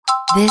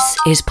This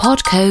is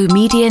Podco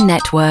Media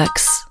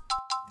Networks.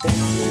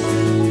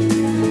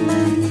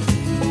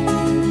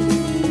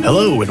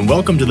 Hello and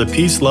welcome to the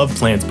Peace, Love,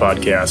 Plants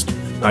podcast.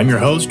 I'm your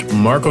host,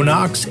 Marco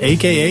Knox,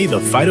 aka the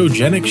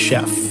Phytogenic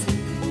Chef.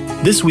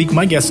 This week,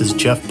 my guest is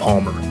Jeff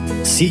Palmer,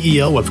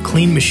 CEO of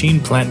Clean Machine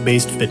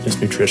Plant-Based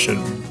Fitness Nutrition.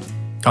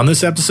 On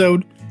this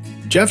episode,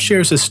 Jeff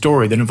shares his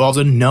story that involves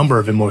a number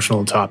of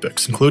emotional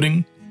topics,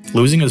 including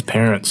losing his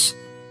parents,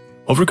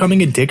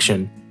 overcoming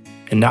addiction,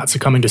 and not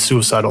succumbing to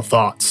suicidal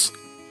thoughts.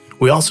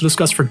 We also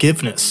discuss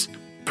forgiveness,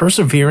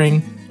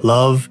 persevering,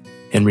 love,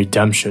 and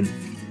redemption.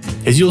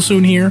 As you'll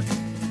soon hear,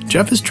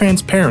 Jeff is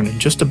transparent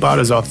and just about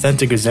as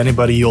authentic as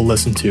anybody you'll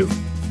listen to.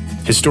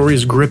 His story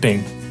is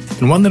gripping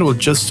and one that will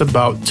just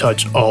about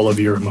touch all of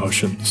your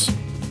emotions.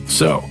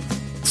 So,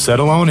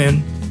 settle on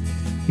in,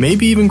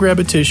 maybe even grab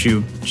a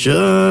tissue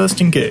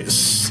just in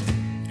case,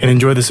 and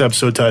enjoy this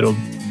episode titled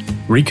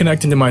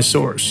Reconnecting to My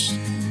Source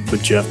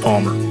with Jeff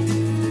Palmer.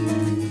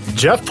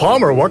 Jeff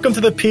Palmer, welcome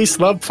to the Peace,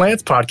 Love,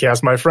 Plants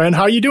podcast, my friend.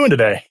 How are you doing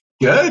today?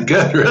 Good,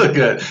 really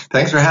good.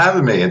 Thanks for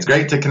having me. It's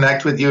great to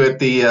connect with you at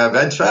the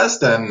Veg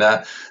Fest, and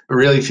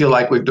really feel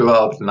like we've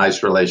developed a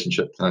nice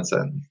relationship since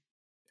then.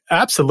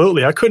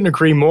 Absolutely. I couldn't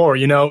agree more.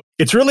 You know,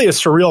 it's really a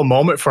surreal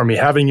moment for me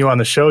having you on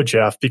the show,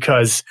 Jeff,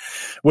 because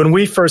when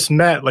we first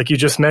met, like you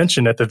just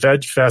mentioned, at the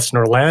Veg Fest in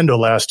Orlando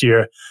last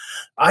year,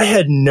 I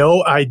had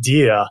no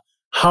idea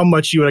how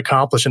much you had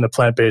accomplished in the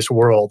plant-based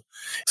world.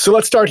 So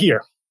let's start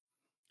here.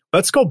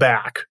 Let's go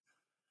back.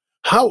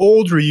 How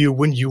old were you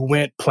when you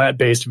went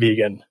plant-based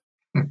vegan?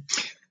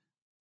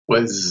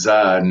 Was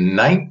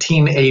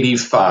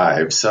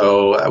 1985.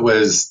 So it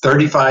was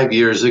 35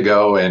 years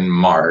ago in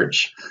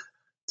March.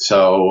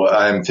 So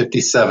I'm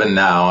 57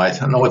 now. I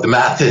don't know what the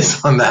math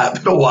is on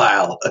that, but a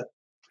while.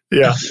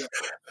 Yeah,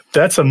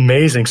 that's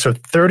amazing. So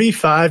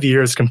 35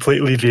 years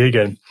completely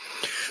vegan.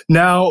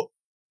 Now,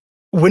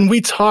 when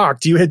we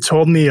talked, you had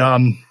told me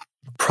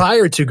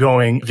prior to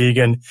going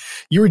vegan,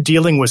 you were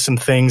dealing with some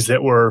things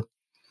that were,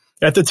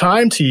 at the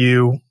time to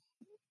you,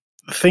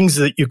 things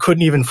that you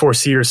couldn't even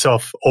foresee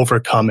yourself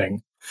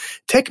overcoming.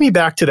 Take me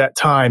back to that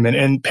time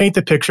and paint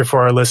the picture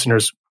for our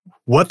listeners,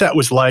 what that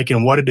was like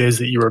and what it is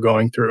that you were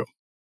going through.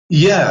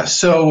 Yeah,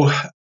 so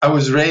I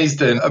was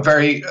raised in a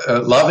very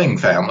loving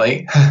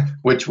family,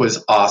 which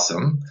was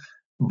awesome.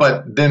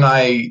 But then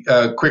I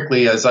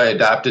quickly, as I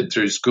adapted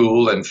through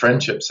school and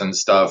friendships and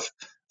stuff,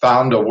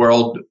 found a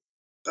world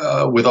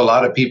with a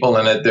lot of people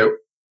in it that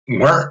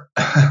weren't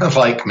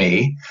like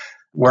me,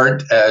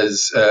 weren't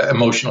as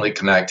emotionally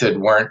connected,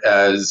 weren't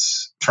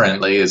as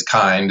friendly, as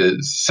kind,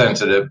 as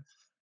sensitive.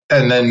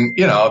 And then,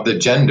 you know, the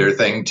gender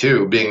thing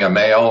too, being a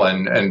male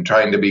and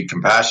trying to be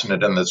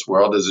compassionate in this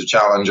world is a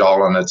challenge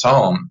all on its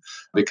own,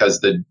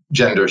 because the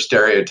gender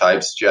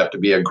stereotypes that you have to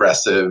be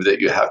aggressive, that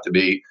you have to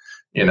be,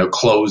 you know,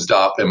 closed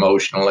up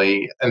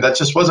emotionally. And that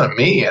just wasn't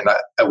me. And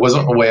it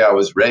wasn't the way I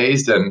was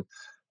raised. And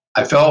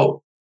I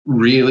felt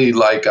really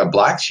like a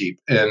black sheep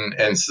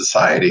in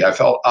society. I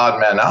felt odd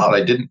man out.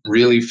 I didn't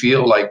really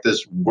feel like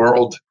this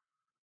world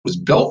was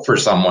built for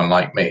someone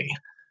like me.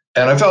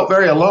 And I felt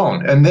very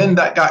alone. And then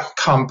that got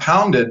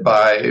compounded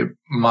by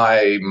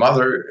my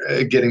mother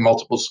getting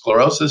multiple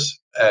sclerosis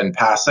and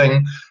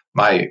passing,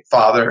 my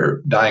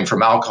father dying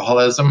from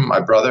alcoholism, my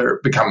brother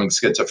becoming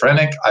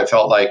schizophrenic. I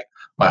felt like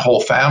my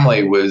whole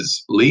family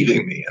was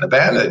leaving me and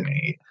abandoning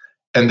me.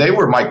 And they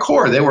were my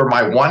core. They were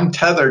my one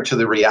tether to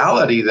the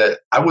reality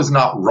that I was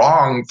not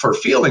wrong for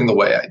feeling the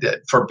way I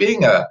did, for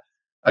being a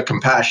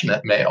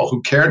compassionate male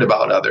who cared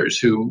about others,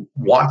 who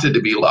wanted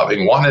to be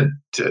loving, wanted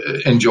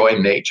to enjoy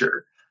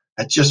nature.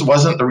 It just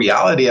wasn't the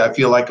reality I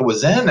feel like I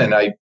was in. And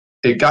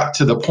it got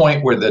to the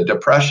point where the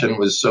depression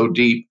was so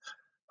deep,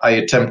 I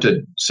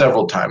attempted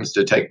several times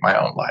to take my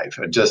own life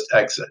and just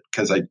exit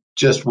because I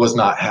just was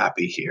not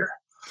happy here.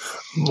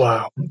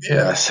 Wow.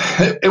 Yes.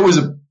 It was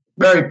a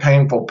very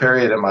painful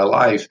period in my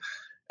life.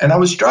 And I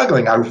was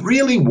struggling. I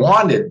really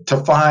wanted to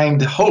find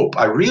hope.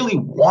 I really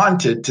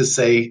wanted to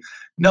say,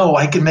 no,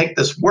 I can make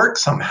this work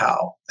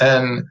somehow.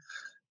 And,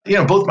 you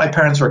know, both my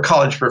parents were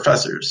college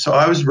professors. So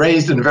I was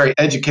raised in a very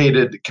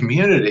educated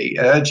community,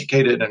 an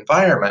educated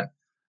environment.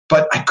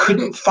 But I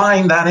couldn't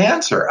find that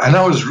answer. And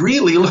I was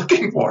really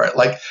looking for it.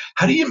 Like,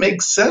 how do you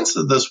make sense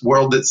of this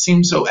world that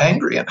seems so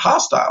angry and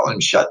hostile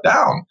and shut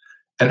down?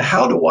 And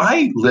how do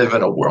I live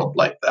in a world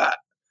like that?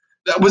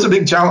 That was a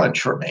big challenge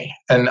for me.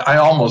 And I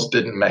almost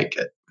didn't make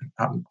it.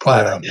 I'm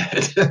glad I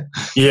did.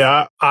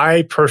 Yeah,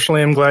 I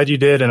personally am glad you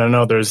did. And I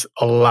know there's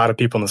a lot of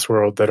people in this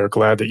world that are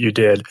glad that you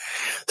did.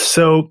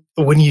 So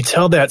when you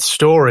tell that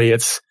story,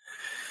 it's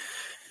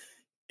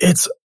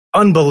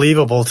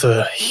unbelievable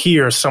to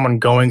hear someone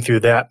going through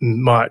that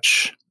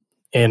much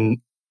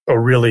in a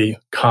really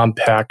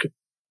compact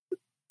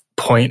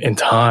point in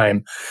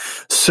time.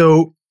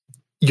 So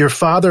your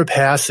father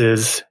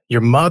passes,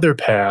 your mother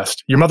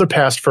passed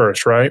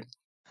first, right?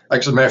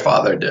 Actually, my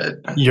father did.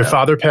 Your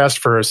father passed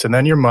first, and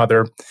then your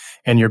mother,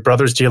 and your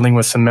brother's dealing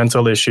with some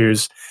mental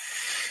issues.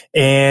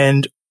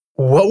 And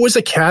what was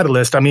a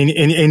catalyst? I mean,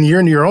 in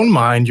your own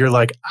mind, you're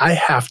like, I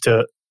have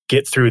to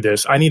get through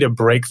this. I need a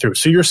breakthrough.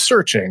 So you're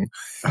searching.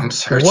 I'm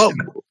searching.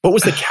 What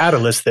was the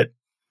catalyst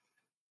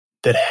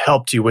that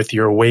helped you with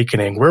your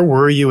awakening? Where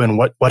were you and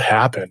what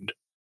happened?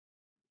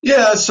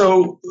 Yeah,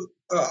 so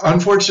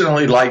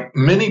unfortunately, like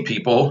many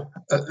people,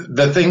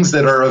 the things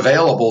that are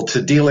available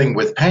to dealing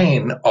with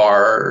pain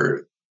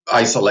are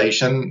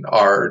isolation,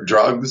 are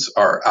drugs,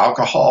 are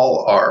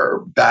alcohol, are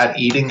bad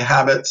eating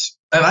habits.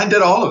 And I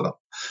did all of them.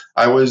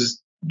 I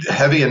was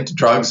heavy into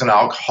drugs and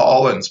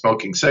alcohol and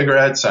smoking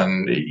cigarettes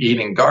and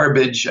eating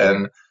garbage.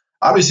 And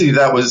obviously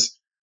that was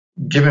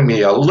giving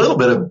me a little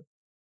bit of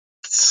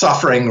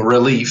suffering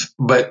relief,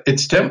 but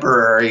it's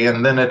temporary.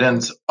 And then it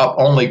ends up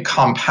only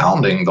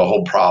compounding the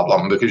whole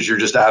problem because you're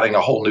just adding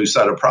a whole new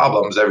set of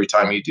problems every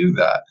time you do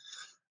that.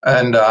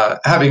 And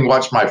having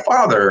watched my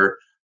father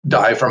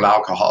die from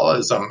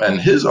alcoholism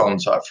and his own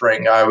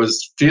suffering,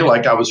 feel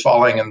like I was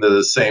falling into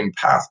the same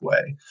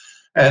pathway.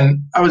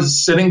 And I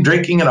was sitting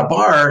drinking in a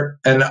bar,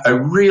 and I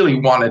really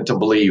wanted to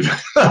believe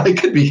I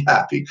could be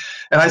happy.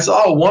 And I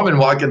saw a woman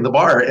walk in the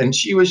bar, and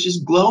she was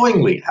just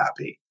glowingly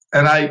happy.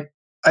 And I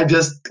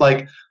just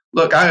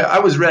look, I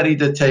was ready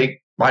to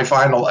take my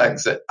final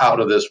exit out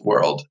of this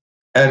world.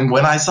 And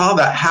when I saw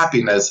that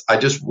happiness, I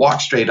just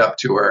walked straight up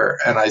to her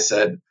and I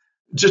said,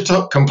 just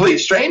a complete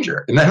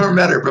stranger. I never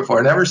met her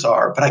before, never saw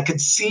her, but I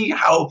could see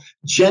how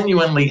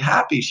genuinely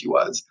happy she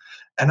was.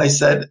 And I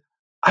said,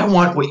 I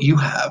want what you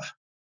have.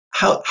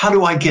 How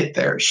do I get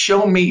there?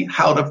 Show me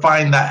how to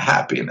find that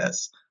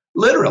happiness.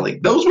 Literally,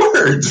 those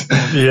words.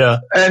 Yeah.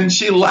 And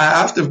she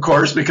laughed, of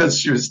course, because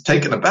she was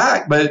taken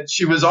aback, but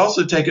she was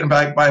also taken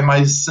aback by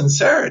my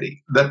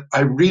sincerity that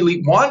I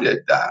really wanted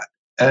that.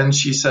 And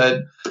she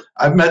said,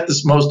 I've met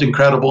this most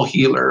incredible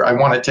healer. I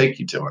want to take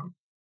you to him.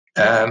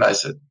 And I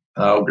said,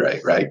 oh,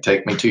 great, right?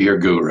 Take me to your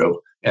guru.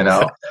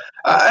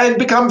 I had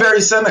become very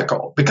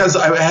cynical because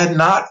I had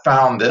not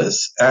found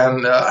this,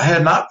 and I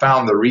had not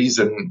found the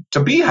reason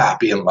to be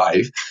happy in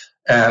life,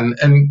 and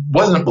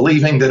wasn't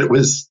believing that it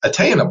was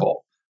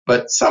attainable.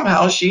 But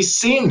somehow she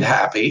seemed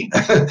happy,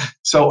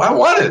 so I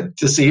wanted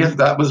to see if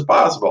that was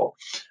possible.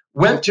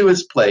 Went to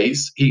his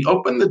place. He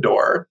opened the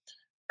door,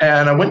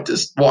 and I went to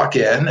walk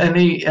in, and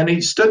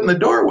he stood in the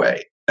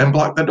doorway and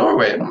blocked the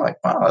doorway. And I'm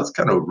like, wow, that's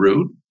kind of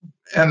rude.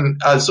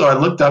 And so I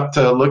looked up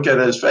to look at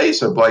his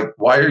face of like,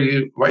 why are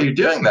you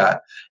doing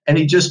that? And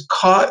he just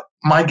caught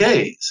my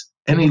gaze,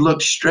 and he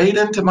looked straight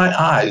into my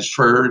eyes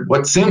for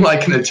what seemed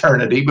like an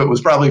eternity, but was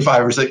probably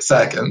 5 or 6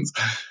 seconds.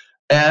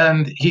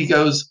 And he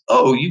goes,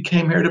 oh, you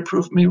came here to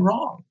prove me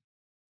wrong.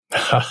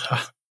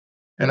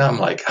 And I'm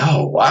like,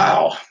 oh,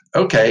 wow.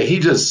 Okay. He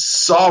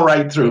just saw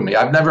right through me.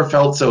 I've never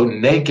felt so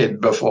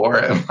naked before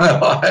in my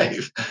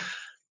life.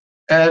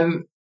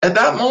 And at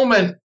that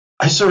moment,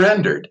 I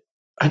surrendered.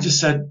 I just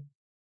said,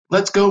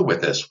 let's go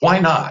with this. Why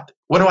not?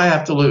 What do I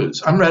have to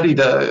lose? I'm ready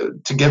to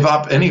give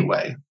up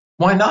anyway.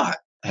 Why not?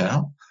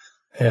 Yeah.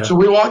 So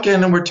we walk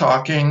in and we're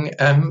talking,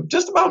 and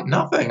just about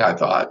nothing, I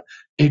thought.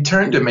 He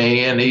turned to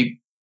me and he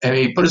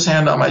put his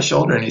hand on my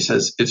shoulder and he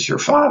says, it's your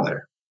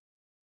father.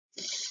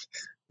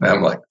 And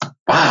I'm like,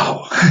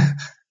 wow.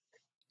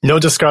 No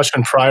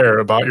discussion prior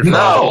about your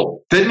father?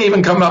 No, didn't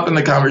even come up in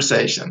the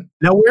conversation.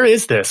 Now, where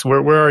is this?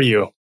 Where are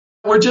you?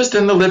 We're just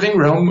in the living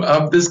room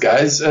of this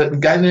guy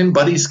named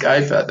Buddy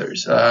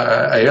Skyfeathers.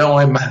 I owe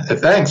him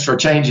thanks for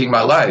changing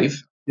my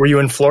life. Were you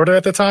in Florida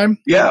at the time?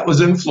 Yeah, it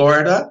was in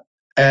Florida.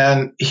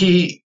 And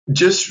he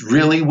just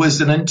really was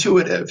an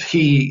intuitive.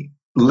 He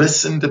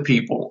listened to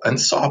people and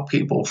saw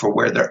people for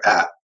where they're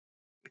at.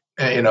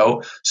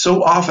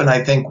 So often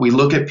I think we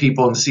look at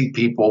people and see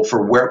people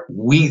for where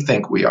we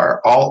think we are,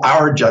 all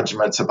our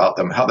judgments about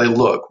them, how they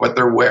look, what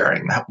they're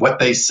wearing, what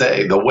they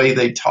say, the way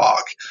they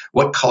talk,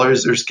 what color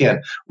is their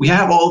skin. We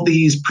have all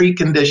these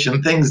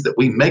preconditioned things that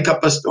we make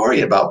up a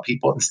story about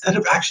people instead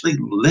of actually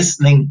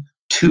listening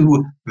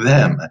to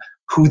them,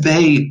 who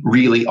they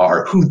really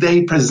are, who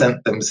they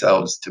present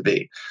themselves to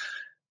be.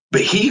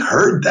 But he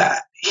heard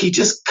that. He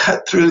just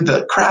cut through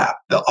the crap,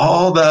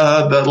 all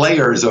the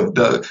layers of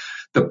the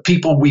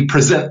people we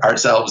present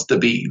ourselves to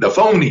be, the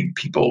phony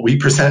people we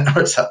present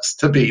ourselves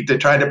to be, to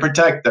try to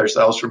protect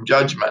ourselves from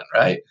judgment,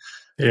 right?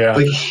 Yeah.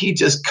 But he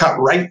just cut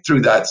right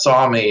through that,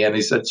 saw me, and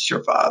he said, it's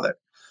your father.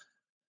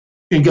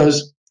 He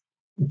goes,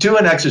 do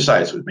an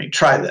exercise with me.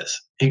 Try this.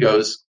 He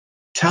goes,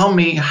 tell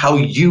me how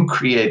you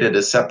created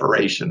a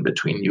separation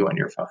between you and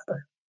your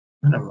father.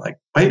 And I'm like,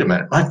 wait a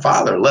minute, my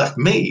father left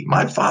me.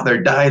 My father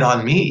died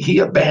on me. He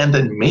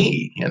abandoned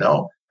me,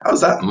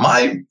 How's that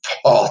my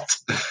fault?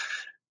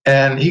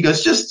 And he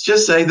goes,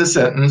 just say the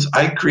sentence,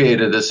 I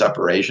created a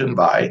separation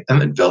by, and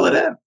then fill it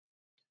in.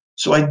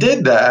 So I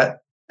did that,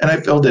 and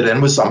I filled it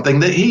in with something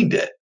that he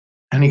did.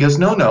 And he goes,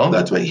 no,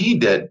 that's what he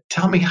did.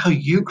 Tell me how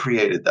you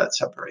created that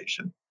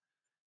separation.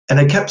 And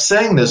I kept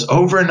saying this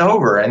over and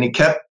over, and he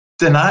kept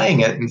denying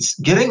it and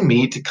getting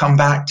me to come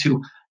back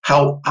to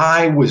how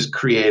I was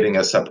creating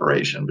a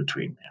separation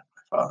between me and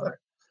my father.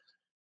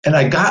 And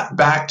I got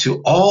back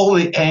to all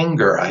the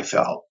anger I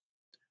felt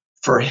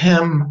for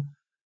him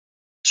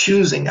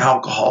choosing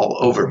alcohol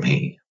over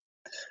me.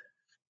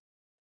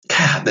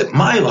 God, that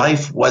my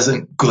life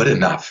wasn't good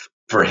enough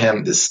for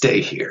him to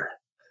stay here,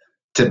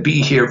 to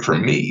be here for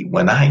me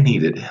when I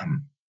needed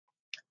him.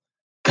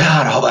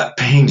 God, all that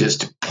pain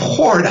just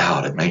poured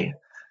out of me.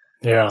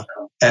 Yeah.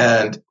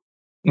 And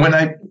when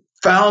I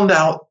found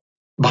out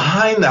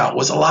behind that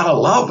was a lot of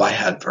love I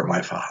had for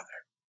my father.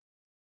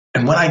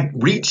 And when I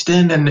reached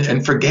in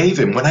and forgave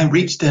him, when I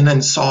reached in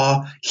and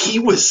saw he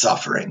was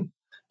suffering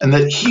and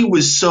that he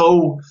was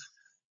so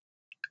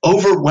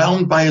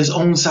overwhelmed by his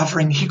own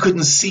suffering, he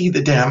couldn't see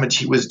the damage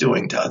he was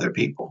doing to other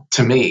people,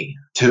 to me,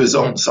 to his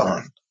own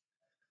son.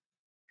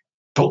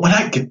 But when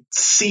I could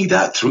see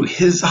that through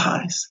his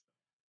eyes,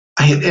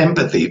 I had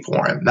empathy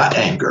for him, not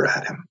anger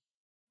at him.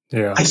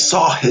 Yeah. I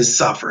saw his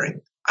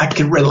suffering. I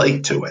could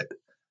relate to it.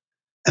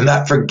 And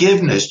that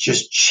forgiveness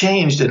just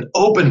changed and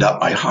opened up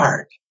my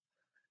heart.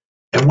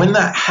 And when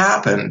that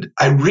happened,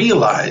 I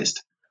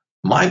realized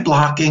my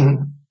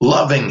blocking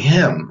loving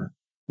him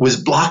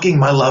was blocking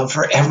my love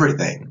for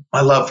everything,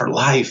 my love for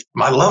life,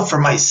 my love for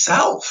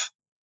myself.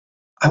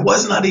 I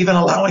was not even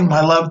allowing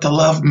my love to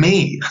love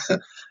me.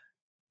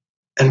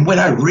 And when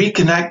I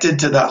reconnected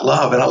to that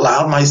love and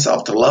allowed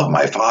myself to love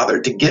my father,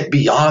 to get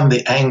beyond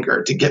the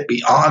anger, to get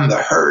beyond the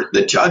hurt,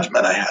 the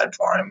judgment I had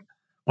for him,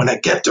 when I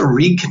get to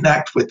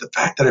reconnect with the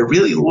fact that I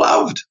really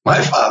loved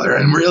my father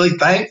and really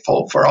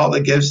thankful for all the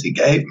gifts he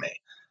gave me,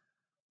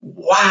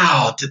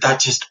 wow, did that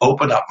just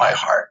open up my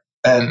heart.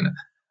 And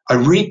I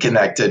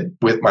reconnected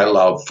with my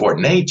love for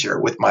nature,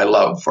 with my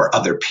love for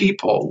other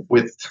people,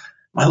 with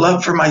my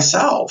love for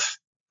myself.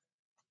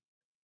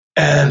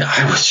 And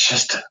I was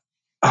just,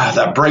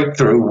 that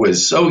breakthrough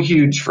was so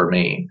huge for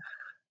me.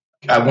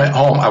 I went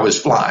home, I was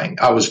flying,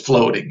 I was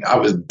floating, I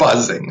was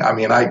buzzing. I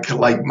mean,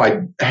 like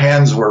my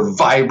hands were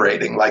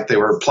vibrating like they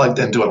were plugged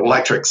into an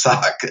electric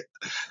socket.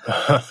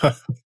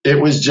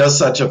 It was just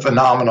such a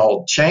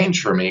phenomenal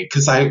change for me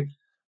because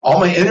all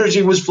my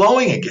energy was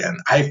flowing again.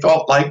 I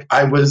felt like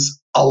I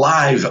was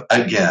alive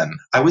again.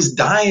 I was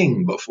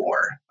dying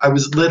before. I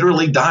was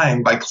literally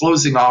dying by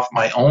closing off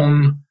my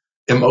own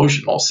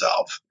emotional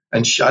self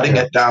and shutting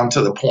it down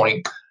to the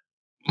point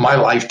my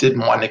life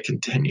didn't want to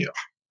continue.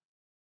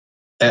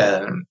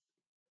 And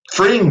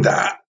freeing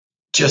that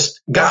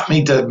just got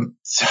me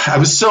I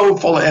was so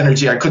full of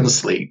energy, I couldn't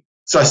sleep.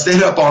 So I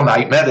stayed up all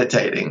night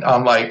meditating.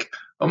 I'm like,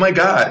 oh my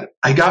God,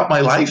 I got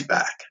my life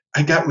back.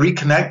 I got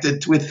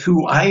reconnected with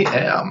who I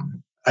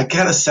am. I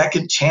got a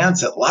second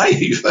chance at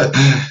life.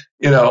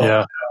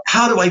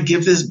 How do I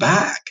give this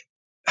back?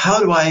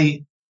 How do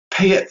I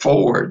pay it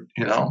forward?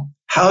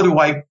 How do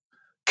I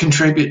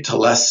contribute to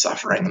less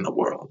suffering in the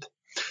world?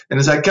 And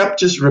as I kept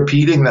just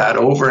repeating that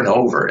over and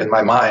over in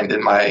my mind,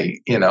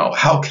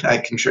 how can I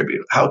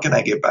contribute? How can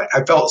I give back?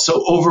 I felt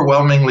so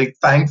overwhelmingly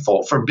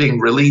thankful for being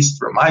released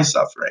from my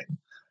suffering.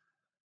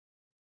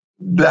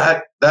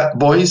 That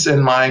voice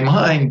in my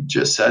mind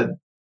just said,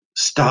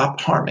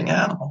 stop harming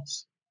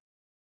animals.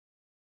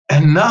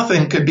 And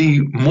nothing could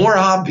be more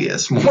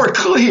obvious, more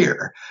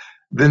clear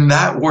than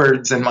that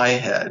words in my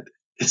head.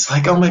 It's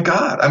like, oh my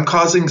God, I'm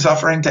causing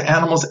suffering to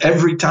animals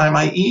every time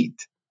I eat.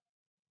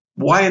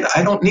 Why?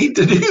 I don't need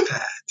to do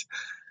that.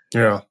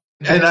 Yeah.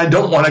 And I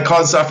don't want to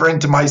cause suffering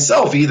to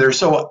myself either.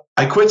 So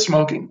I quit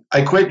smoking.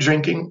 I quit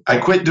drinking. I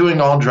quit doing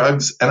all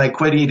drugs, and I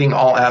quit eating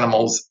all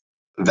animals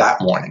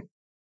that morning.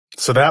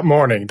 So that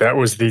morning, that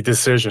was the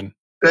decision.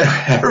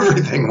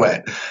 Everything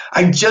went.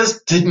 I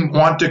just didn't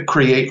want to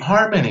create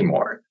harm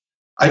anymore.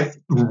 I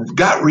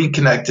got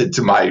reconnected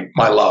to my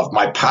love,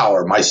 my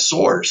power, my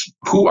source,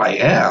 who I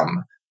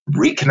am,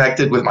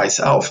 reconnected with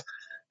myself.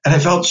 And I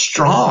felt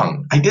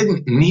strong. I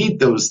didn't need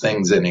those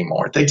things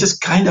anymore. They just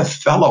kind of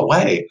fell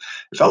away.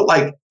 It felt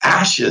like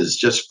ashes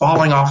just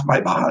falling off my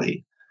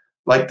body.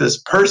 Like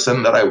this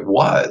person that I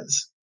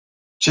was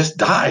just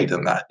died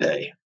in that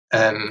day.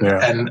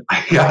 And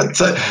I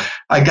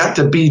got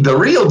to be the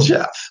real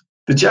Jeff,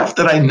 the Jeff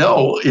that I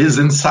know is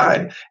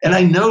inside. And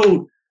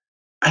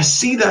I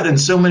see that in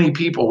so many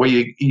people where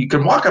you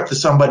can walk up to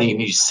somebody and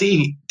you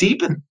see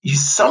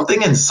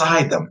something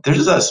inside them.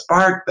 There's a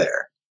spark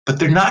there. But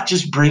they're not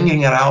just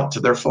bringing it out to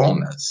their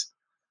fullness.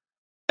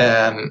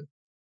 And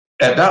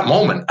at that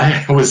moment,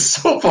 I was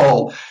so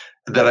full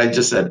that I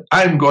just said,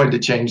 I'm going to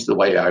change the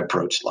way I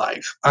approach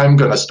life. I'm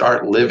going to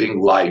start living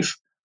life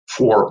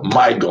for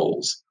my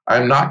goals.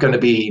 I'm not going to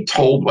be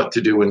told what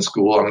to do in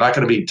school. I'm not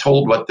going to be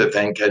told what to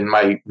think in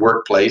my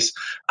workplace.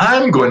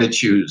 I'm going to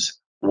choose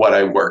what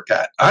I work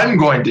at. I'm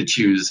going to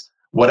choose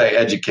what I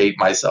educate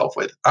myself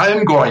with.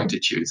 I'm going to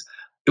choose.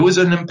 It was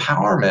an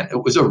empowerment.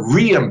 It was a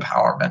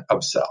re-empowerment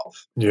of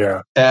self.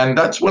 Yeah. And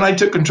that's when I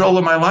took control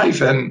of my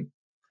life. And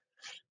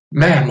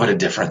man, what a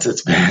difference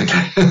it's been.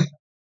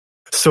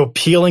 So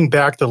peeling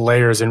back the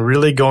layers and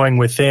really going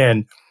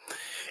within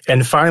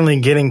and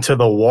finally getting to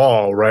the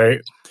wall,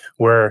 right?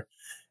 Where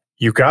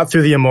you got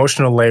through the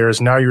emotional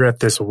layers. Now you're at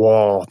this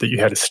wall that you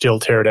had to still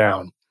tear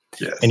down.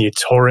 Yes. And you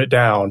tore it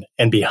down.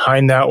 And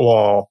behind that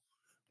wall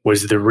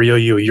was the real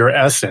you, your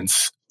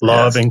essence,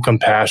 love and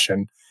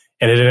compassion.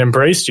 And it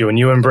embraced you, and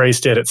you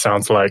embraced it, it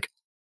sounds like.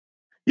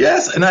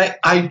 Yes, and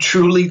I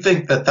truly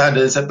think that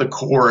is at the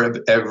core of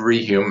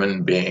every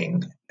human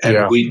being.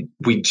 And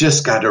we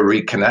just got to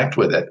reconnect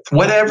with it,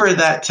 whatever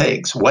that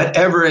takes,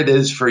 whatever it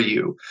is for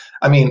you.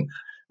 I mean,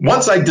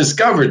 once I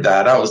discovered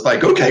that, I was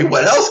like, okay,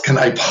 what else can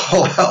I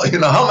pull out?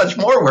 How much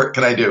more work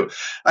can I do?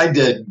 I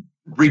did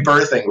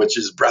rebirthing, which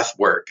is breath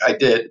work. I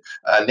did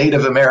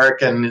Native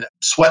American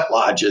sweat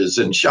lodges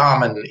and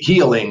shaman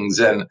healings.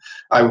 And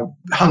I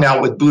hung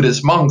out with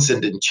Buddhist monks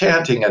and did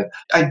chanting. And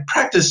I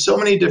practiced so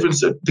many different,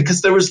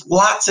 because there was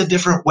lots of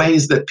different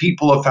ways that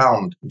people have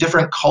found,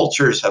 different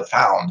cultures have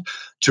found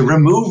to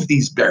remove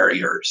these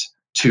barriers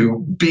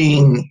to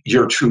being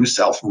your true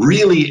self,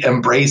 really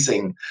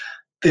embracing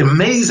the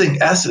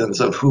amazing essence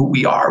of who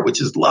we are,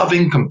 which is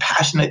loving,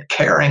 compassionate,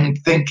 caring,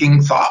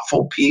 thinking,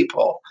 thoughtful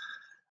people.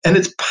 And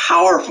it's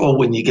powerful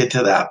when you get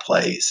to that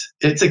place.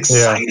 It's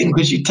exciting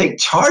because you take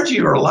charge of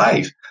your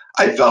life.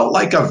 I felt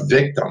like a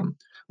victim.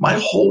 My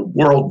whole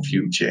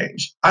worldview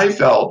changed. I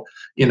felt,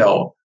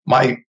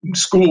 my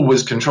school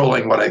was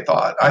controlling what I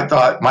thought. I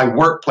thought my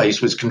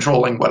workplace was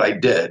controlling what I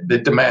did. The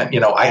demand,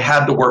 I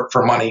had to work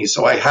for money,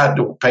 so I had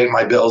to pay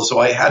my bills. So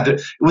I had to,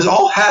 it was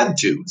all had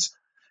tos.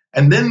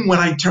 And then when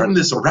I turned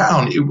this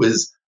around, it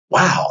was,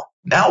 wow,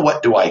 now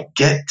what do I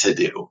get to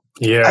do?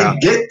 Yeah. I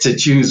get to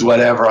choose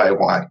whatever I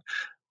want.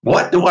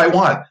 What do I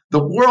want?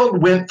 The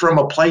world went from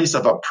a place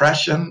of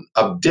oppression,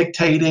 of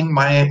dictating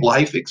my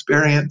life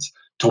experience,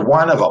 to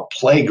one of a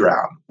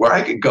playground where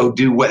I could go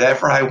do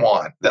whatever I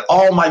want, that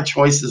all my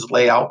choices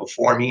lay out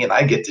before me and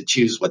I get to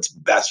choose what's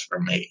best for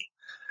me.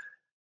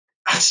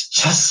 That's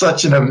just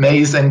such an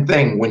amazing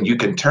thing when you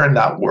can turn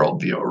that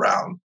worldview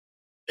around.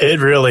 It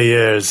really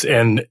is.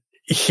 And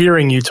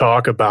hearing you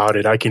talk about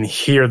it, I can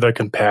hear the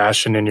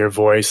compassion in your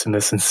voice and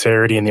the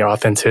sincerity and the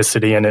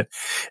authenticity in it.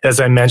 As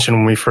I mentioned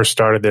when we first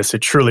started this, it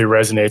truly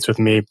resonates with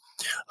me.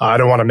 I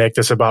don't want to make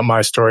this about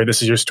my story.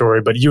 This is your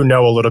story, but you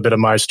know a little bit of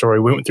my story.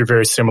 We went through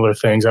very similar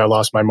things. I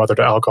lost my mother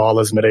to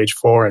alcoholism at age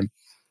 4, and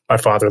my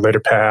father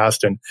later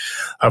passed, and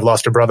I've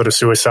lost a brother to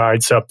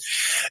suicide. So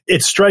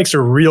it strikes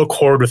a real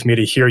chord with me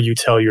to hear you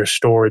tell your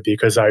story,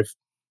 because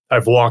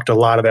I've walked a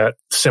lot of that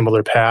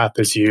similar path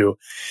as you.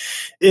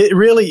 It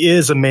really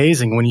is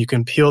amazing when you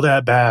can peel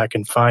that back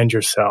and find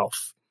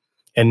yourself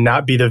and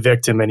not be the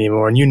victim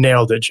anymore. And you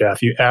nailed it,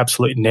 Jeff. You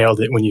absolutely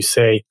nailed it when you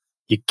say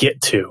you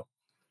get to.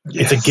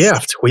 Yes. It's a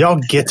gift. We all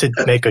get to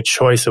make a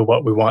choice of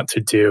what we want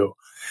to do.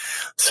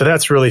 So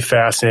that's really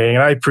fascinating.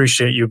 And I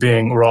appreciate you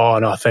being raw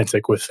and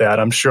authentic with that.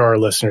 I'm sure our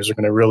listeners are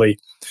going to really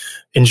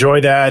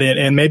enjoy that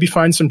and maybe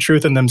find some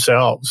truth in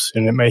themselves,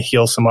 and it may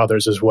heal some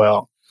others as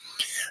well.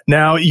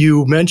 Now,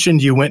 you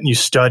mentioned you went and you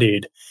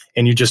studied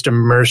and you just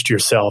immersed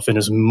yourself in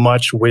as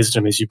much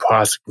wisdom as you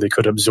possibly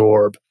could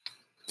absorb.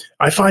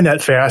 I find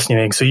that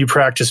fascinating. So you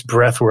practice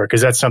breath work.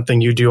 Is that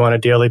something you do on a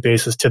daily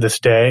basis to this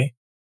day?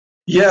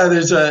 Yeah,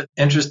 there's an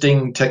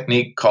interesting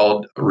technique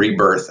called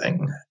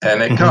rebirthing.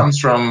 And it comes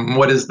from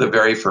what is the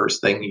very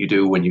first thing you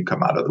do when you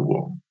come out of the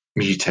womb?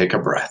 You take a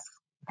breath,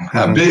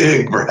 a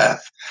big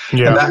breath.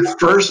 Yeah. And that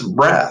first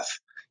breath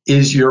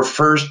is your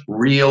first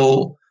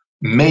real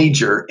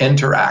major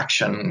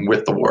interaction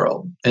with the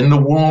world. In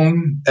the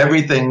womb,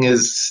 everything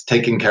is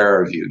taken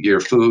care of you. Your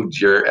food,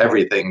 your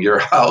everything, your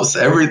house,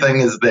 everything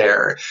is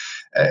there.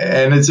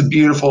 And it's a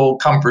beautiful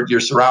comfort. You're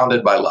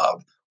surrounded by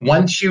love.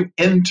 Once you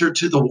enter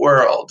to the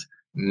world,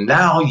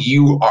 now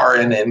you are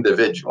an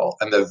individual.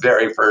 And the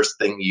very first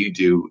thing you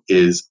do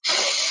is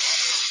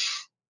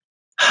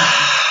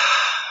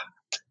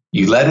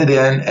you let it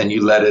in and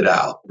you let it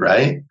out,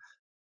 right?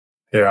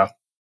 Yeah.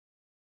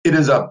 It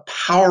is a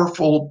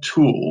powerful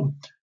tool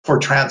for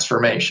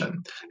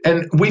transformation.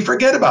 And we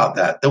forget about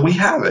that we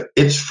have it.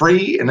 It's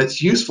free and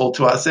it's useful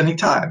to us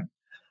anytime.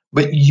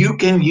 But you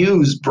can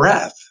use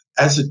breath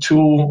as a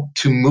tool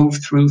to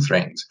move through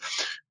things.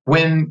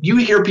 When you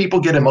hear people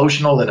get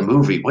emotional in a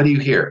movie, what do you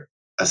hear?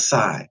 A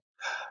sigh.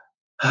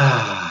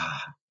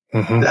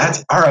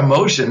 That's our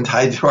emotion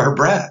tied to our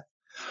breath.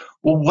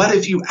 Well, what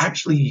if you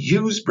actually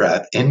use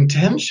breath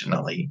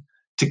intentionally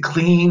to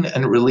clean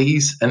and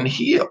release and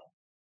heal?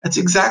 That's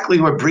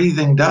exactly what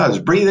breathing does.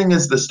 Breathing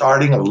is the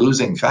starting of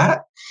losing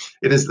fat.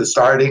 It is the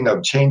starting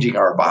of changing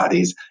our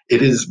bodies.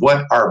 It is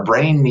what our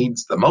brain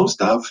needs the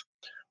most of.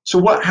 So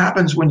what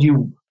happens when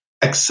you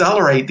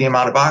accelerate the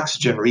amount of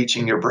oxygen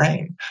reaching your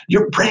brain?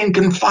 Your brain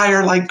can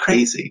fire like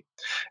crazy.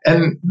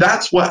 And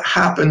that's what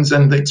happens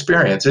in the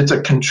experience. It's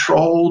a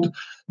controlled,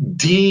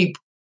 deep,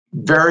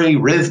 very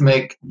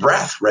rhythmic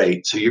breath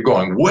rate. So you're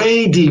going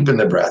way deep in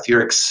the breath.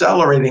 You're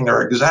accelerating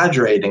or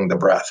exaggerating the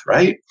breath,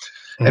 right?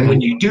 And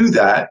when you do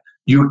that,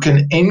 you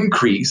can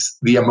increase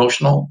the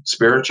emotional,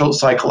 spiritual,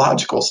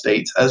 psychological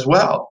states as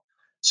well.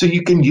 So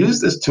you can use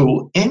this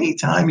tool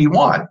anytime you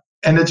want.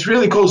 And it's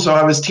really cool. So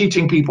I was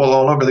teaching people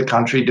all over the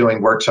country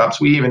doing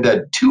workshops. We even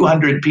did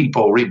 200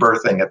 people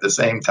rebirthing at the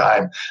same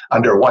time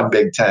under one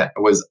big tent.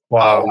 It was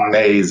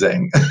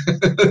amazing.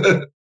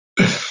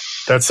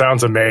 That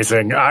sounds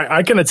amazing.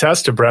 I can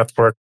attest to breath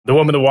work. The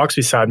woman that walks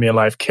beside me in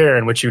life,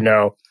 Karen, which you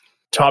know,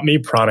 taught me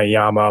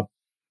pranayama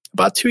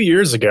about 2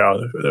 years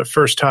ago, the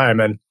first time.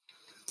 And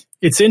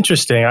it's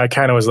interesting. I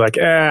kind of was like,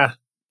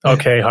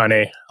 okay,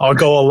 honey, I'll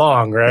go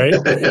along, right?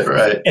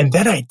 Right. And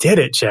then I did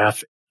it,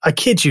 Jeff. I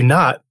kid you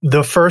not,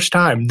 the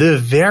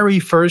very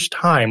first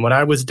time when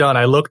I was done,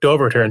 I looked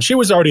over at her and she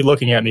was already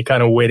looking at me,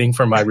 kind of waiting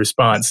for my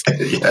response.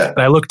 Yeah. And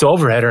I looked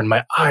over at her and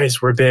my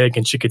eyes were big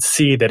and she could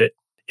see that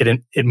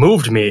it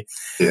moved me.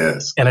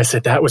 Yes. And I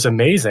said, that was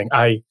amazing.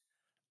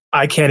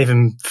 I can't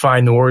even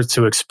find the words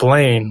to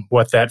explain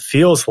what that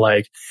feels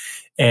like.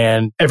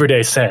 And every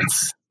day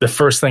since, the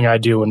first thing I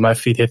do when my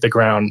feet hit the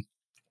ground,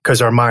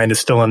 because our mind is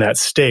still in that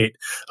state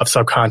of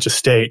subconscious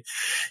state,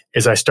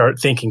 is I start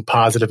thinking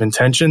positive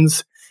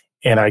intentions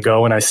and I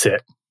go and I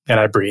sit and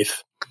I breathe.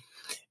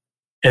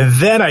 And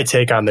then I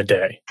take on the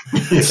day.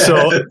 Yes.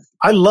 So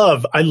I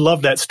love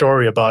that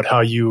story about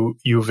how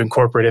you've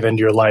incorporated it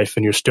into your life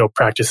and you're still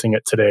practicing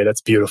it today.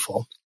 That's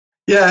beautiful.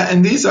 Yeah,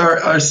 and these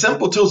are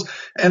simple tools.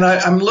 And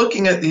I'm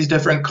looking at these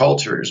different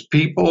cultures,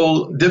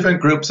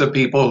 different groups of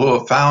people who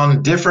have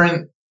found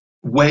different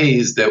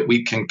ways that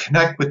we can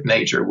connect with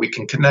nature. We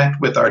can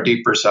connect with our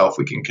deeper self.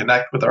 We can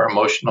connect with our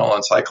emotional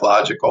and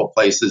psychological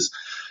places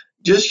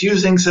just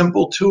using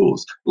simple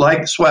tools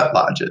like sweat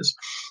lodges.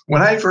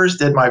 When I first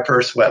did my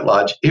first sweat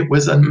lodge, it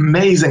was an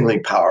amazingly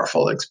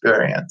powerful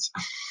experience.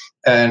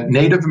 And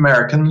Native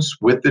Americans,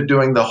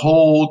 doing the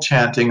whole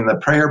chanting and the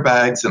prayer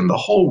bags and the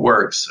whole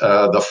works,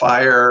 the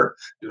fire,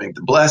 doing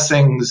the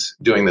blessings,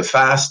 doing the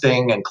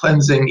fasting and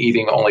cleansing,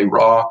 eating only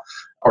raw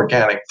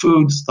organic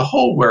foods, the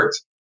whole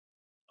works.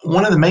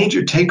 One of the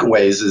major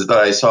takeaways is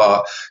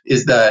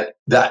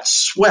that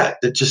sweat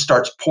that just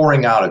starts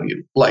pouring out of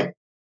you, like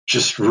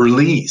just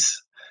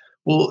release.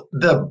 Well,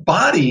 the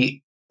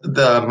body,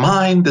 the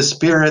mind, the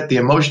spirit, the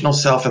emotional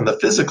self, and the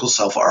physical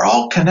self are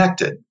all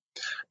connected.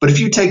 But if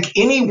you take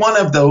any one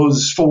of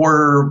those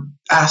four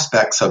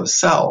aspects of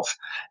self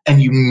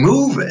and you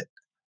move it,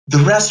 the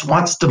rest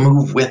wants to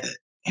move with it.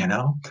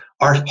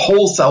 Our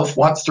whole self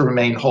wants to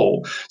remain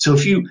whole. So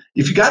if you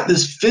got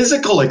this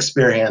physical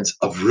experience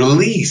of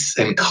release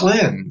and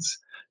cleanse,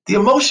 the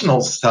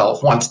emotional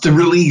self wants to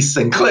release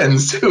and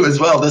cleanse too as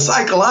well. The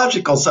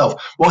psychological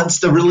self wants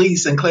to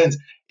release and cleanse.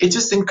 It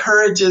just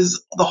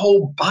encourages the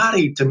whole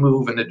body to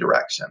move in a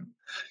direction.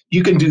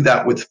 You can do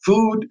that with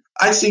food.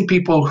 I see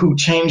people who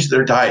change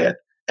their diet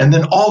and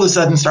then all of a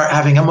sudden start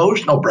having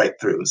emotional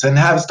breakthroughs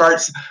and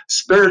start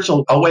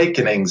spiritual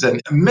awakenings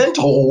and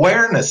mental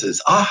awarenesses,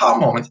 aha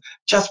moments,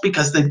 just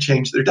because they've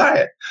changed their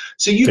diet.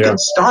 So you can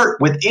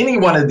start with any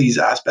one of these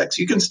aspects.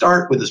 You can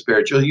start with the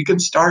spiritual. You can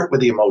start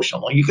with the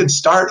emotional. You can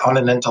start on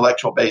an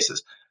intellectual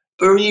basis.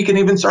 Or you can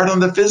even start on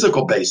the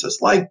physical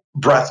basis, like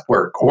breath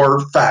work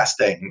or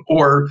fasting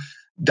or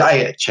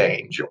diet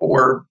change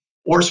or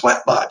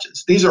sweat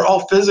lodges. These are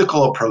all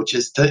physical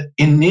approaches to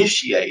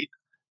initiate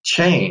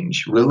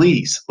change,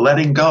 release,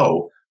 letting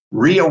go,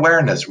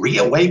 reawareness,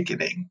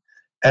 reawakening.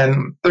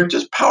 And they're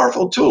just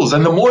powerful tools.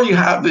 And the more you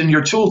have in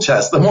your tool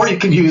chest, the more you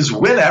can use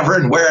whenever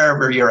and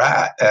wherever you're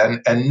at.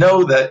 And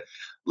know that,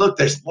 look,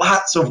 there's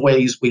lots of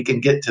ways we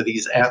can get to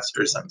these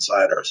answers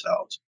inside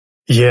ourselves.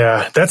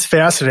 Yeah, that's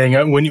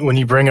fascinating when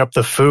you bring up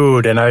the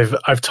food. And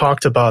I've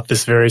talked about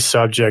this very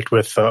subject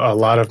with a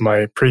lot of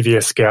my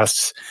previous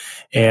guests.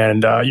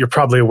 And you're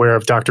probably aware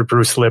of Dr.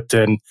 Bruce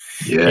Lipton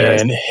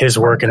and his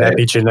work in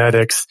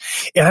epigenetics.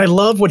 And I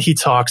love what he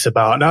talks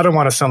about. And I don't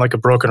want to sound like a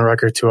broken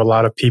record to a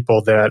lot of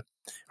people that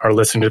are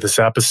listening to this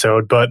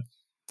episode, but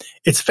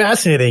it's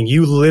fascinating.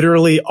 You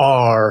literally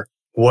are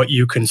what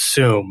you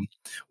consume,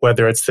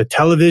 whether it's the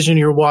television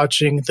you're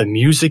watching, the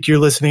music you're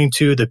listening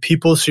to, the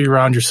people you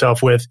surround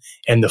yourself with,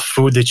 and the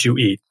food that you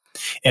eat.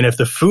 And if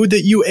the food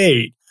that you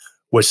ate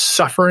was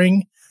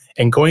suffering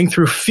and going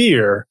through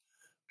fear,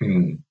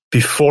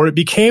 before it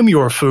became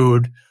your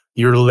food,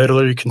 you're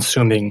literally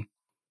consuming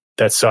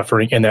that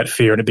suffering and that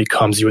fear, and it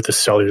becomes you at the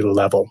cellular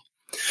level.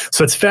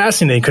 So it's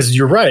fascinating because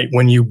you're right.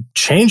 When you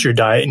change your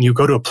diet and you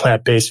go to a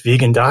plant-based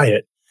vegan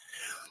diet,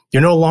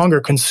 you're no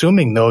longer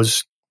consuming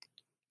those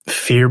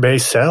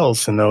fear-based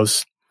cells and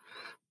those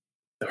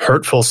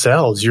hurtful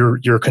cells.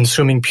 You're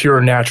consuming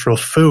pure natural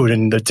food,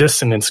 and the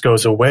dissonance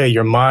goes away.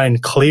 Your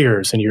mind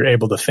clears and you're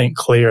able to think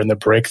clear, and the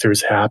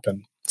breakthroughs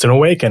happen. It's an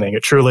awakening.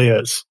 It truly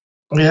is.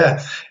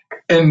 Yeah.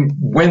 And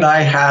when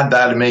I had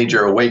that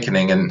major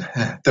awakening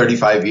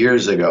 35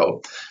 years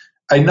ago,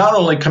 I not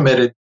only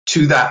committed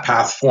to that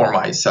path for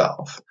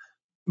myself,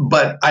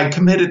 but I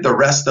committed the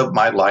rest of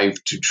my life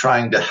to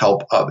trying to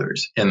help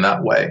others in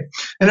that way.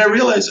 And I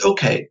realized,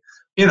 okay,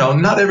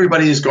 not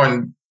everybody is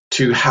going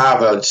to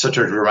have such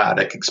a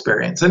dramatic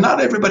experience, and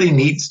not everybody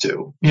needs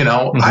to.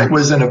 I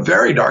was in a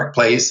very dark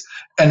place,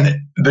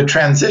 and the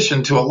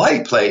transition to a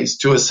light place,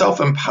 to a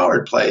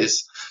self-empowered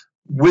place,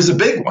 was a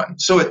big one.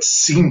 So it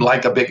seemed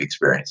like a big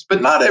experience.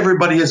 But not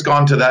everybody has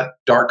gone to that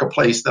darker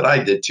place that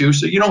I did too.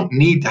 So you don't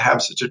need to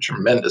have such a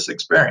tremendous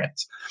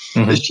experience.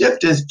 The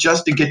shift is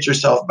just to get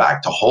yourself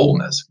back to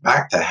wholeness,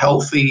 back to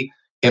healthy,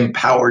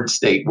 empowered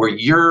state where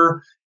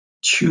you're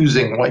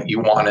choosing what you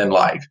want in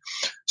life.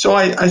 So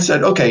I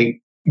said, okay,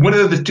 what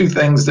are the two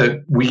things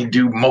that we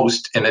do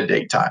most in a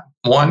daytime?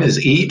 One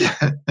is eat,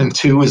 and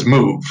two is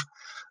move.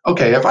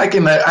 okay, if I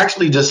can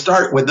actually just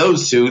start with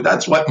those two,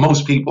 that's what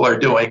most people are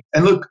doing.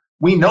 And look,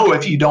 we know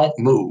if you don't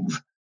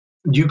move,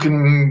 you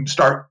can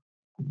start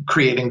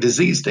creating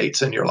disease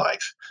states in your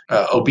life.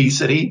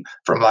 Obesity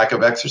from lack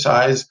of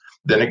exercise,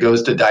 then it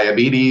goes to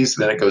diabetes,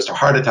 then it goes to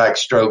heart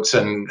attacks, strokes,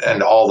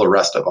 and all the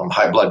rest of them,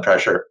 high blood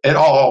pressure. It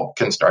all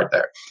can start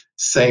there.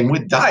 Same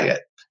with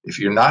diet. If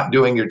you're not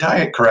doing your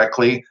diet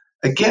correctly,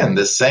 again,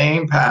 the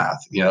same path,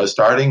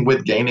 starting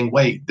with gaining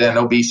weight, then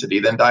obesity,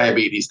 then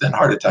diabetes, then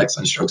heart attacks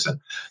and strokes. And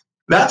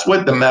that's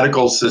what the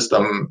medical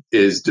system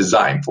is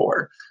designed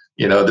for.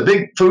 The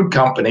big food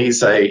companies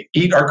say,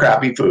 eat our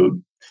crappy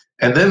food.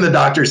 And then the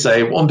doctors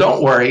say, well,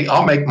 don't worry,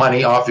 I'll make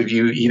money off of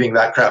you eating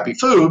that crappy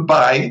food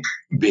by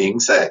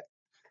being sick.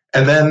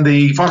 And then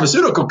the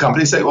pharmaceutical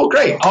companies say, well,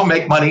 great, I'll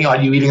make money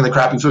on you eating the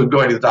crappy food,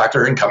 going to the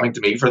doctor and coming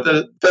to me for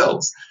the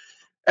pills.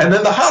 And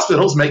then the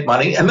hospitals make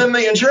money, and then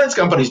the insurance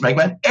companies make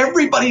money.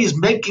 Everybody is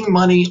making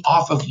money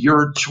off of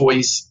your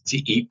choice to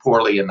eat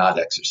poorly and not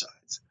exercise.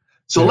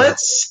 So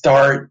let's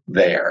start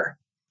there.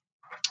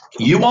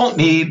 You won't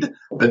need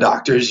the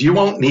doctors. You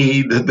won't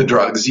need the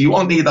drugs. You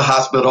won't need the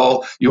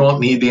hospital. You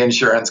won't need the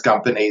insurance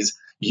companies.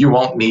 You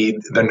won't need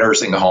the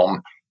nursing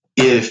home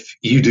if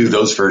you do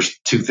those first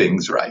two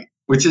things right,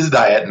 which is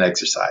diet and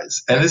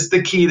exercise. And it's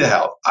the key to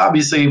health.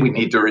 Obviously, we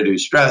need to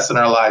reduce stress in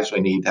our lives.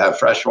 We need to have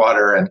fresh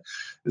water and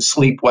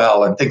sleep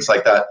well and things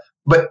like that.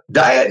 But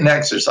diet and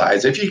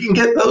exercise, if you can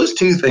get those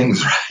two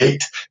things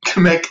right,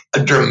 can make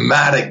a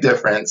dramatic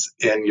difference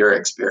in your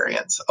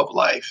experience of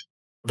life.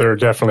 There are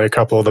definitely a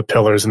couple of the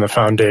pillars in the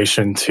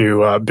foundation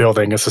to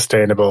building a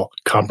sustainable,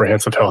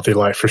 comprehensive, healthy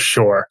life for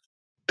sure.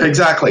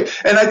 Exactly.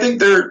 And I think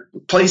there are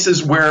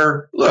places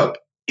where, look,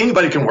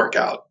 anybody can work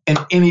out and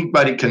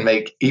anybody can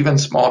make even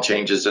small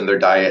changes in their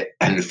diet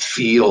and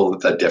feel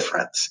the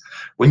difference.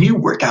 When you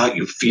work out,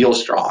 you feel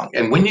strong.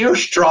 And when you're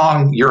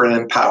strong, you're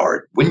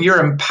empowered. When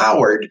you're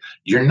empowered,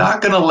 you're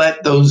not going to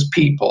let those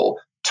people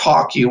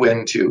talk you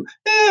into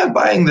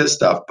buying this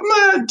stuff,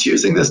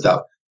 choosing this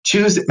stuff.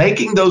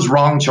 Making those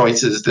wrong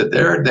choices that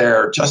they're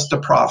there just to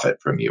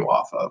profit from you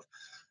off of.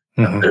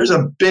 Mm-hmm. There's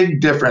a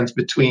big difference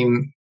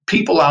between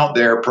people out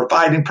there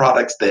providing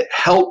products that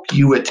help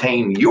you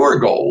attain your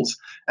goals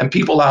and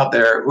people out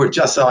there who are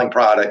just selling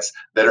products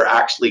that are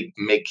actually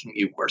making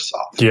you worse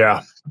off.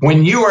 Yeah.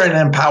 When you are in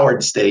an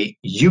empowered state,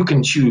 you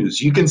can choose.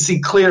 You can see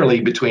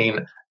clearly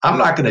between, I'm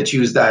not going to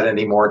choose that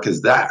anymore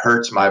because that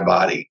hurts my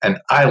body. And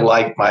I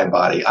like my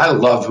body. I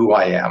love who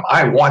I am.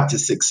 I want to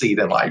succeed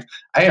in life.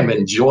 I am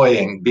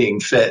enjoying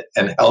being fit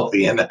and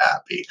healthy and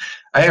happy.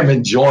 I am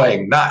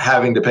enjoying not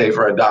having to pay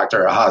for a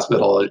doctor, a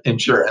hospital,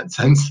 insurance,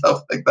 and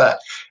stuff like that.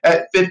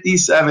 At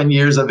 57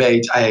 years of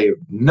age, I have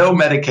no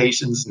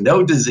medications,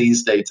 no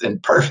disease states, in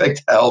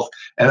perfect health,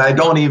 and I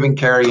don't even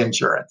carry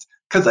insurance.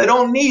 Because I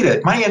don't need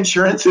it. My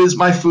insurance is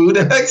my food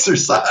and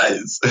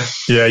exercise.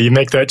 Yeah, you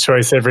make that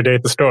choice every day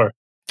at the store.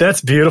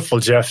 That's beautiful,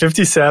 Jeff.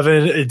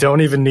 57,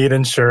 don't even need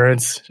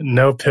insurance,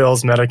 no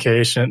pills,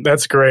 medication.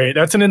 That's great.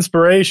 That's an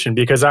inspiration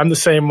because I'm the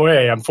same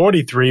way. I'm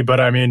 43, but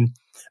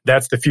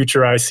that's the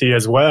future I see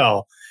as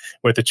well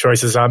with the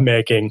choices I'm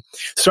making.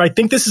 So I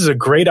think this is a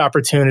great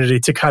opportunity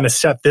to kind of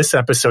set this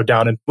episode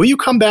down. And will you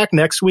come back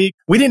next week?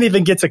 We didn't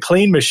even get to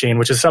Clean Machine,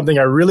 which is something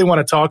I really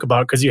want to talk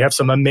about because you have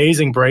some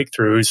amazing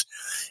breakthroughs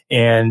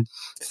and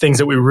things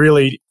that we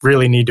really,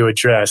 really need to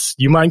address.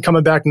 You mind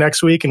coming back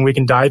next week and we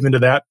can dive into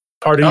that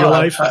part of your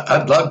life?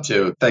 I'd love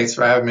to. Thanks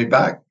for having me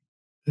back.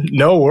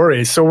 No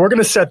worries. So we're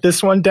going to set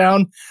this one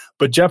down,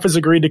 but Jeff has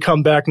agreed to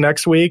come back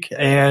next week.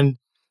 And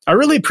I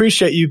really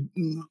appreciate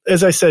you,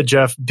 as I said,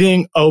 Jeff,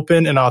 being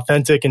open and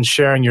authentic and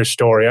sharing your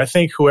story. I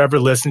think whoever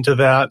listened to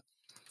that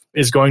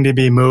is going to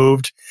be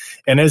moved.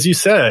 And as you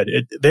said,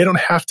 they don't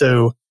have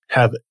to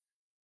have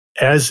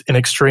as an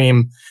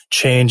extreme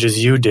change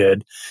as you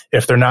did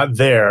if they're not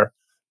there.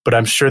 But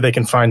I'm sure they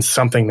can find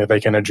something that they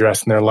can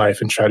address in their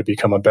life and try to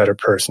become a better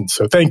person.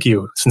 So thank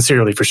you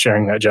sincerely for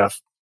sharing that, Jeff.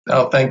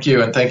 Oh, thank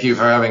you. And thank you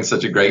for having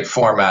such a great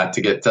format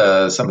to get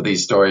some of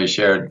these stories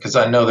shared, because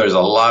I know there's a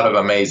lot of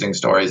amazing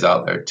stories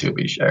out there to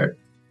be shared.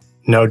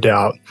 No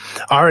doubt.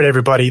 All right,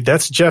 everybody.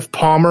 That's Jeff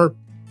Palmer.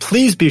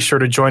 Please be sure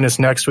to join us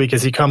next week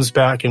as he comes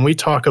back and we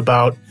talk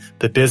about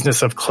the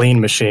business of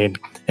Clean Machine.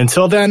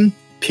 Until then,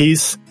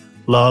 peace,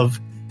 love,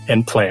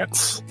 and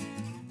plants.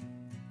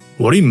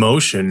 What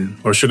emotion,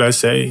 or should I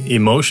say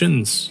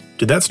emotions,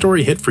 did that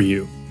story hit for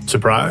you?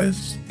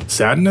 Surprise?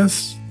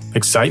 Sadness?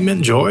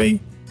 Excitement?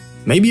 Joy?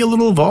 Maybe a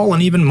little of all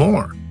and even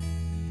more.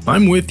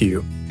 I'm with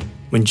you.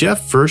 When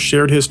Jeff first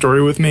shared his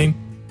story with me,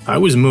 I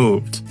was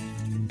moved.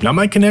 Now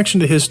my connection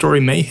to his story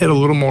may hit a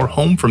little more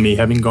home for me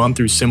having gone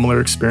through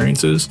similar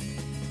experiences,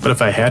 but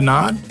if I had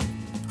not,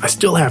 I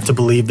still have to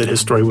believe that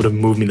his story would have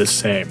moved me the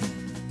same.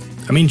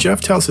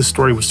 Jeff tells his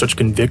story with such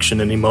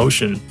conviction and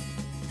emotion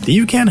that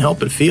you can't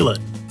help but feel it.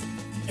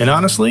 And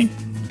honestly,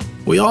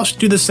 we all should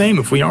do the same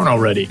if we aren't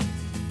already.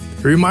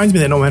 It reminds me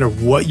that no matter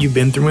what you've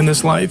been through in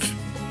this life,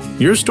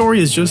 your story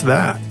is just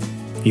that,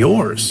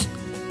 yours.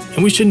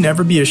 And we should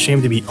never be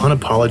ashamed to be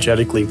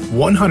unapologetically,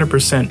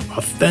 100%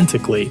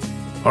 authentically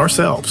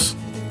ourselves.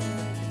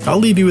 I'll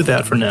leave you with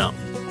that for now.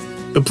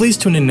 But please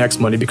tune in next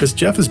Monday because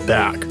Jeff is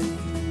back.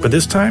 But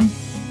this time,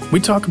 we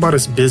talk about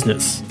his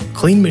business,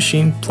 Clean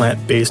Machine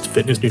Plant-Based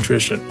Fitness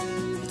Nutrition,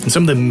 and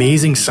some of the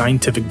amazing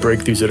scientific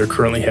breakthroughs that are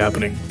currently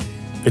happening.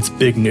 It's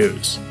big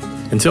news.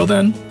 Until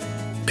then,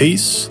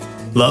 peace,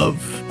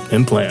 love,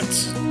 and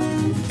plants.